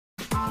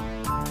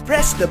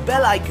press the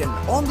bell icon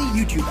on the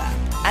YouTube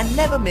app and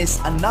never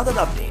miss another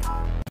update.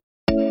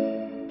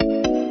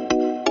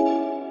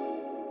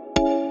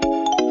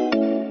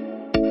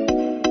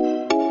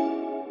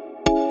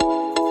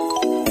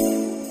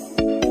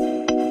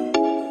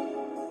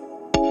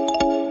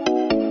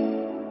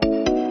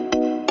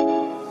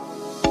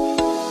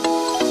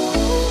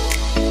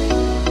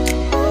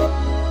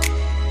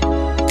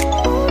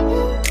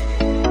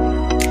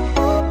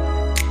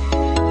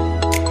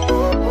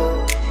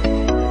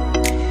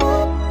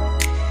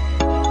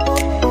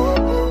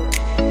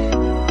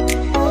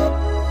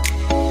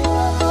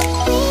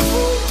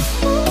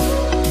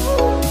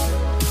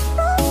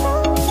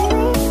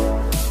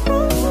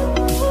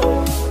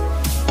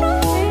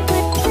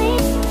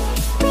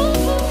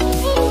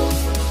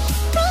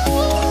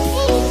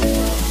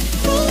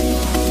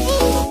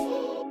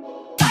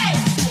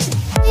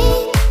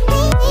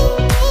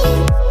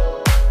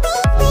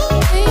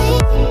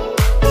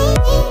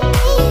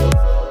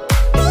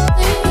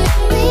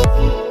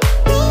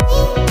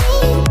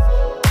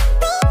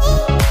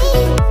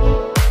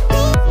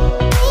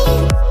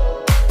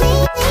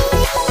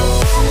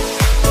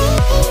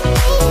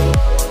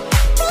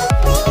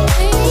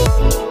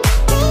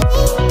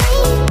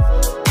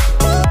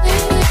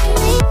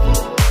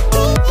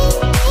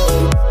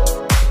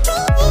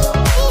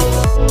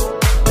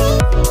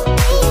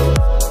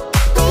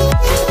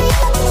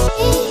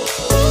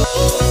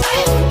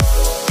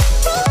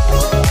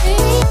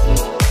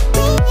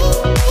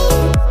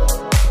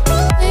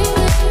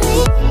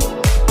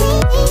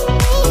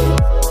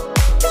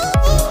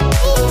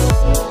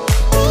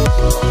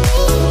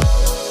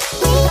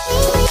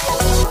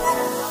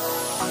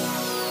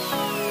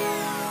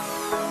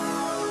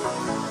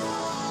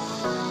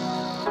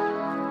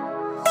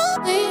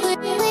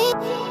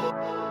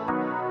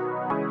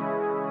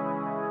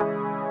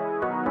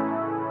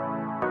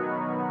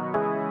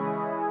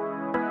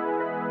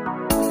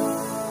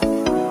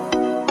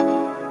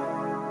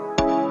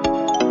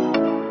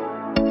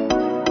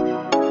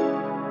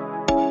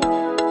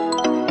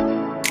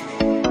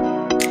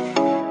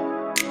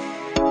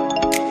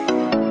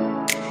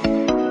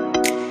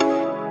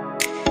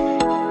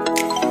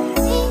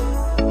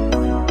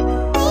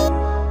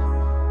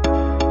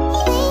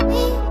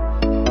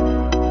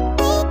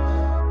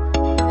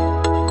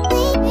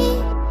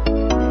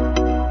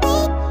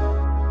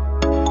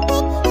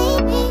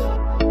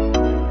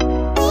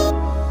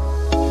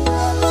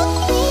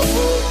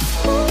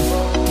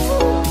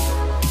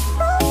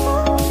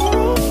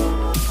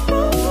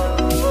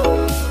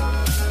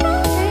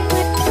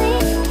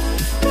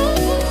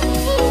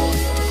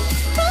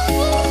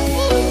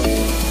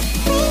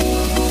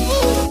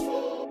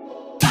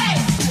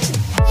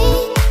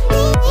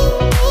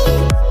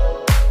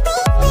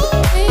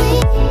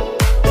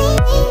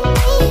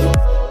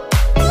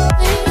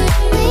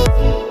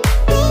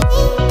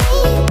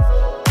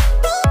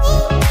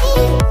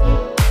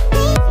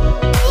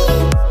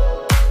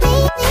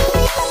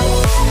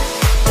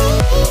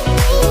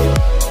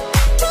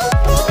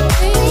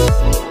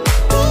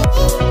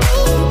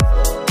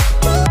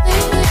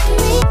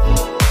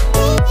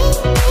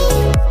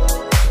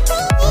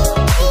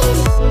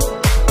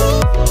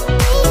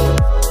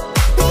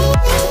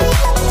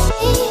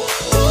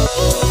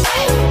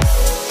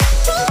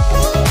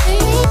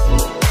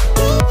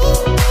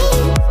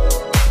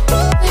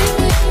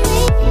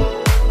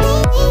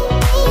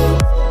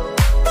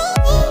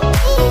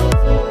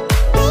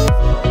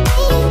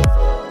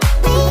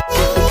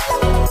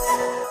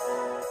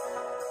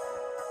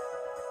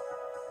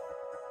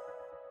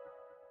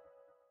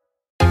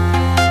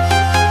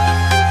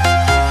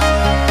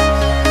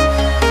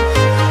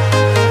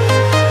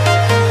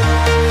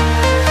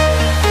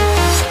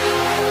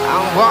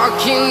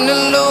 Walking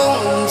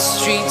alone, the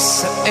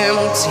streets are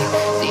empty.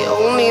 The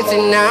only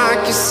thing I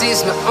can see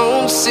is my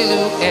own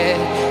silhouette.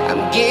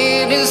 I'm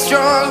getting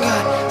stronger,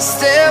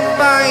 step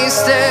by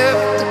step.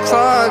 The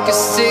clock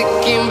is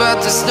ticking, but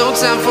there's no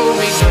time for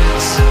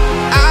regrets.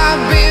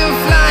 I've been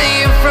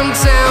flying from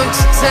town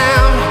to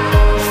town,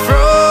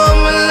 from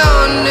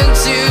London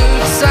to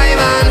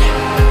Taiwan.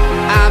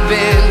 I've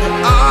been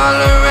all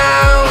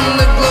around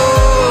the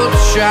globe,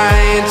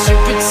 trying to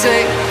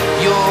protect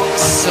your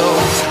soul.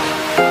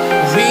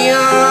 We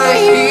are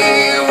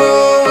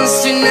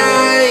heroes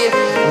tonight.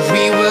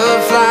 We will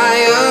fly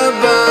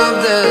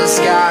above the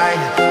sky.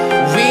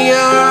 We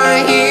are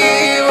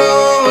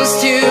heroes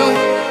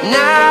tonight.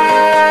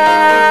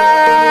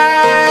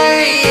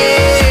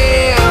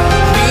 Yeah.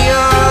 We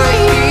are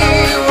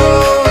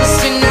heroes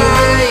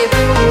tonight.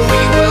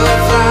 We will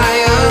fly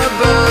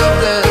above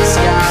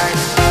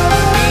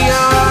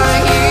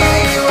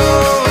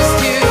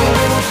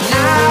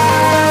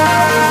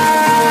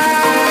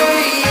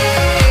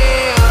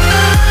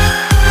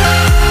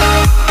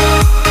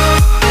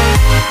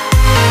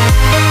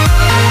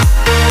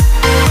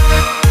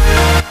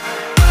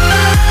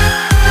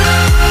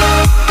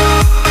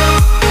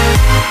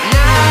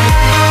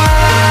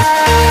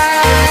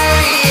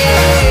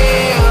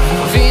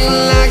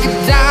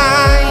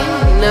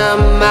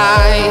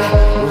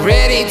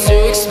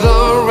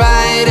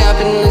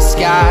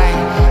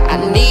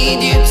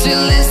need you to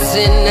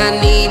listen,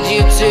 I need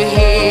you to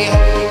hear,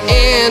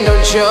 and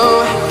don't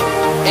show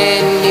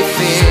any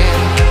fear.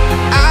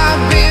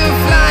 I've been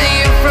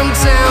flying from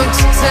town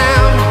to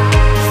town,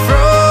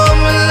 from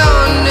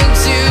London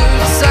to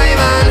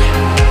Taiwan.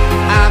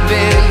 I've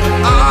been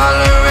all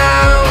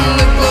around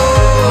the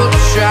globe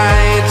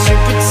trying to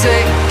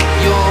protect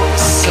your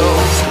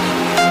soul.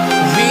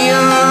 We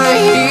are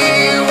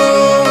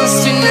heroes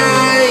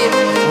tonight,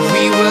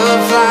 we will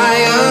fly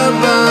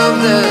above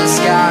the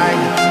sky.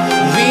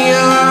 We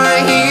are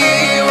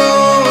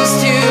heroes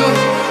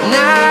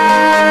tonight,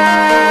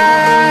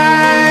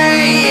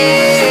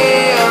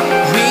 yeah.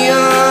 We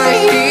are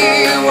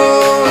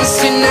heroes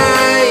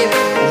tonight,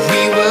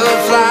 we will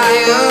fly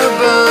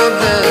above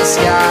the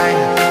sky.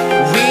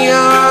 We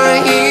are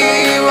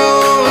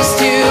heroes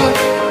tonight,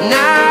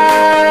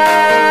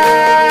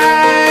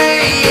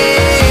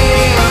 yeah. We are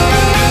heroes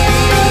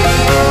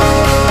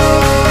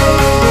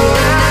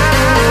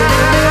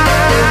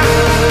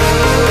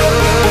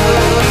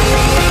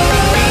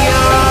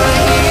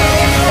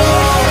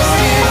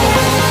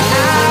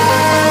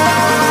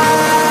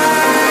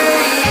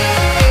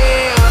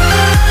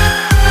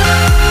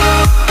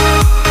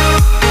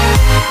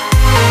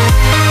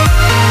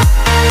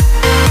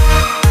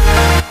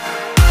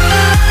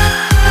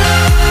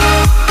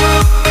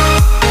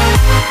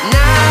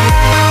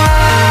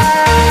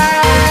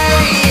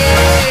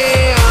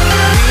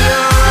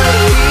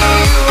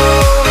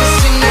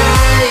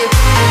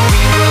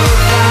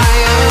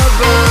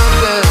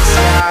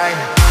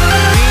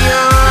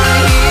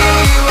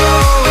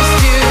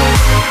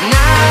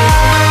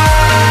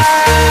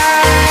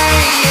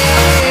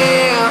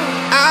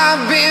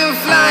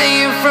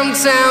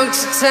town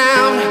to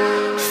town,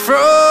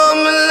 from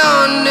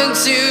London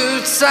to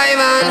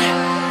Taiwan.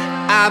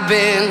 I've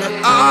been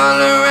all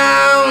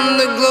around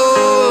the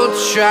globe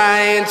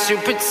trying to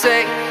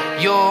protect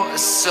your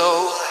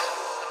soul.